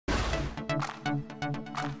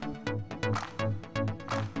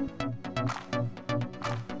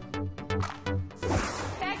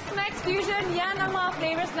Tex-Mex Fusion, yan ang mga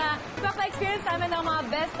flavors na maka-experience namin ng mga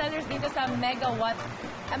best sellers dito sa Megawatt.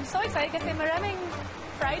 I'm so excited kasi maraming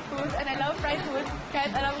fried food, and I love fried food.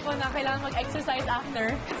 Kahit alam ko na kailangan mag-exercise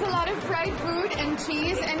after. It's a lot of fried food and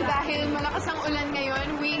cheese, and dahil malakas ang ulan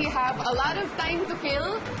ngayon, we have a lot of time to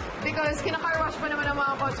kill because kina-car wash pa naman ang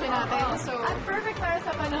mga kotse natin. So, At perfect para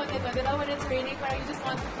sa panahon nito, di ba, when it's raining, parang you just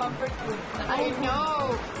want comfort food. I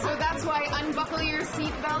know. So that's why unbuckle your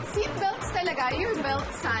seatbelts. Seatbelts talaga, your belt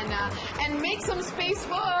sana. And make some space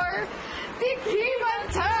for Tikriman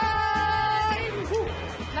time!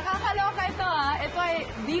 Nakakaloka ito Ito ay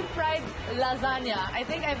deep fried lasagna. I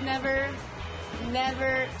think I've never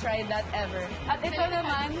tried that ever. At ito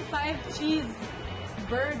naman, 5 cheese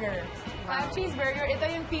burger. 5 cheeseburger. Ito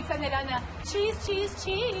yung pizza nila na cheese, cheese,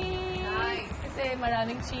 cheese. Nice. Kasi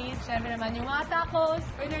maraming cheese. Siyempre naman yung mga tacos.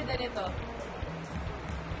 Winner din ito.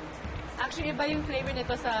 Actually, iba yung flavor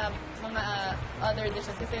nito sa mga other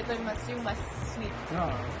dishes. Kasi ito yung mas sweet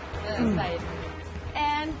side.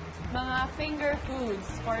 And mga finger foods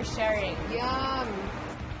for sharing. Yum!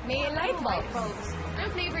 May light bulbs. Ano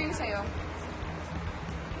flavor yung sa'yo?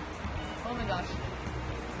 Oh my gosh.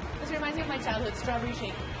 This reminds me of my childhood, strawberry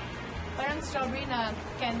shake. Parang strawberry na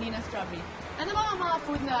candy na strawberry. Ano ba ang mga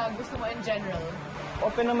food na gusto mo in general?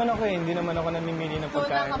 Open naman ako Hindi naman ako namimili ng Food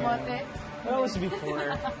pagkain. na kamote? That was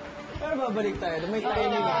before. Pero babalik tayo. May tayo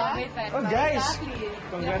nga. May time. Oh, guys! Exactly.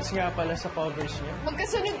 Congrats nga pala sa covers niyo.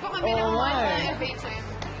 Magkasunod pa kami ng Oo mga nga eh. FHM.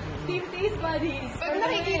 Team Taste Buddies. Pag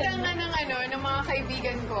nakikita nga ng mga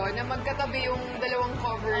kaibigan ko na magkatabi yung dalawang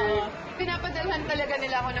cover, pinapadalhan talaga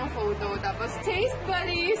nila ako ng photo. Tapos, Taste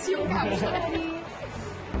Buddies yung caption.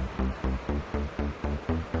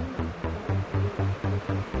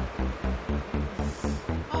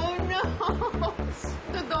 Oh no!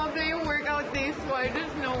 Nadoble yung workout days ko. I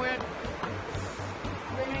just know it.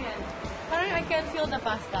 Parang I can't feel the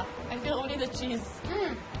pasta. I feel only the cheese.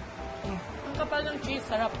 Ang kapal ng cheese,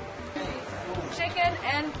 sarap. Chicken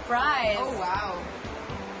and fries. Oh wow.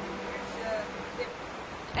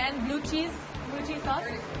 And blue cheese sauce.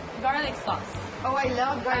 Garlic sauce. Oh, I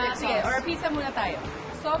love garlic Sige, sauce. or pizza muna tayo.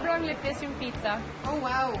 Sobrang lipis yung pizza. Oh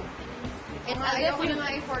wow. It's as if Ayaw ko you, na nga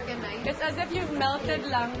i-fork and knife. it's as if you've melted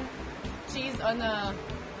lang cheese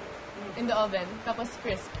in the oven. Tapos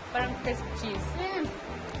crisp. Parang crisp cheese.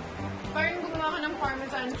 Parang gumawa ka ng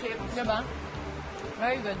parmesan chips. Diba?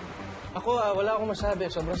 Very good. Ako, wala akong masabi.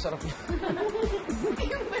 Sobrang sarap niya.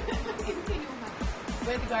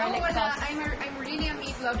 With garlic Wala. sauce. I'm really a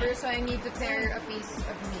meat lover, so I need to tear a piece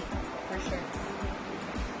of meat. For sure.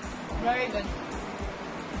 Very good.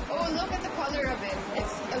 Oh, look at the color of it.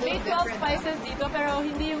 It's a May little 12 different. spices dito, pero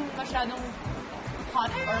hindi yung masyadong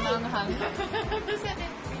hot or manghang.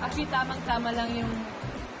 Actually, tamang-tama lang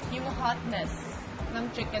yung hotness ng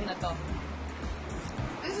chicken na to.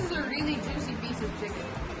 This is a really juicy piece of chicken.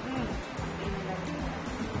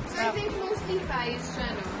 So I think mostly thighs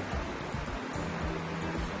siya, no?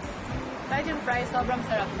 Kahit yung fries, sobrang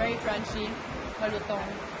sarap. Very crunchy, malutong.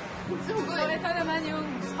 So good. So ito naman yung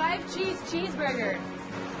 5 cheeseburger.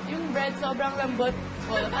 Yung bread sobrang lambot.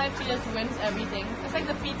 Well, 5 cheese wins everything. It's like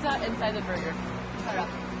the pizza inside the burger.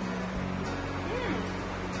 Sarap.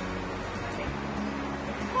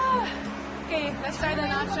 Okay, let's try the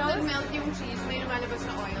nachos. Melt yung cheese, may lumalabas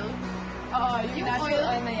na oil. Oo, yung natural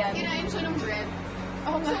oil na yan. Kinain siya ng bread.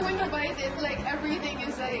 Oh, So when you bite it, like everything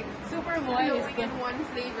is like super flowing moist. in one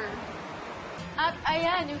flavor. At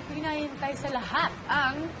ayan, yung pinahintay sa lahat,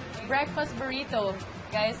 ang breakfast burrito.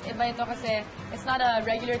 Guys, iba ito kasi it's not a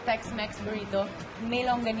regular Tex-Mex burrito. May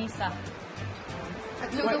longganisa. At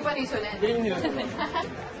luto pa ni Solenn. Yun.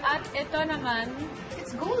 At ito naman,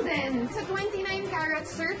 It's golden. It's a 29-carat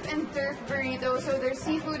surf and turf burrito. So there's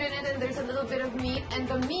seafood in it and there's a little bit of meat. And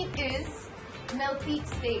the meat is melty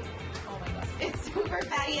steak. oh my God. It's super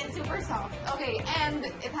fatty and super soft. Okay, and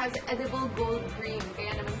it has edible gold green.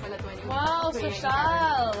 Kaya naman pala 29. Wow, 29 carat.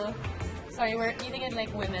 social! Sorry, we're eating it like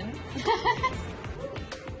women.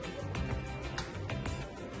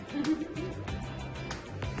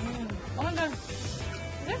 Oh my God.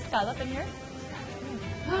 Is there scallop in here?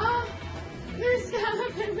 There's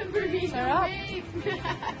scallop in the burrito. Sarap. Wait.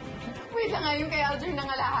 Wait lang nga, yung kay Alger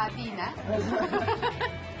nangalahati na.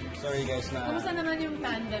 Sorry guys na... Kumusta naman yung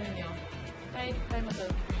tandem nyo? Try mo to.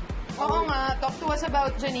 Oo nga, talk to us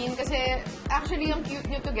about Janine kasi actually yung cute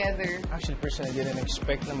nyo together. Actually, personally, didn't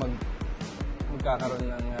expect na magkakaroon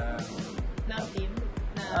ng... Ng team?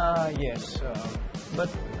 Yes.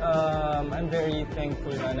 But I'm very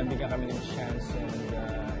thankful na nabigyan kami ng chance and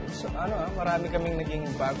it's marami kaming naging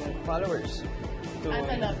bagong followers. As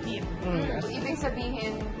a love team. Ibig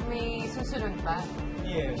sabihin, may susunod pa?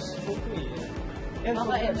 Yes, hopefully. And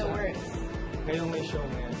Baka in congrats, the works. Kayo may show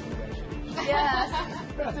ngayon. Congratulations. Yes,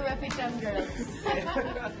 to Reficham Girls.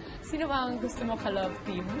 Sino ba ang gusto mo ka-love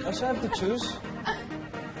team? Also, I have to choose.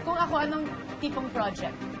 Kung ako, anong tipong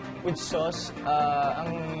project? With sauce,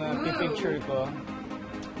 ang picture ko,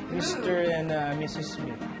 Mr. and Mrs.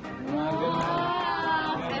 Smith. Mga ganun. Wow!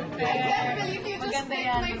 I can't believe you just Maganda picked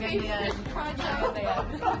yan, my maganda favorite yan. project. Maganda yan.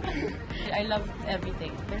 I love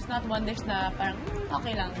everything. There's not one dish na parang,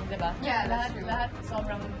 okay lang, di ba? Yeah, that's true. Lahat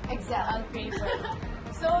sobrang Excel. I'll crave for it.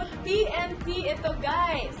 So, TNT ito,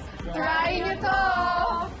 guys! Try nyo to!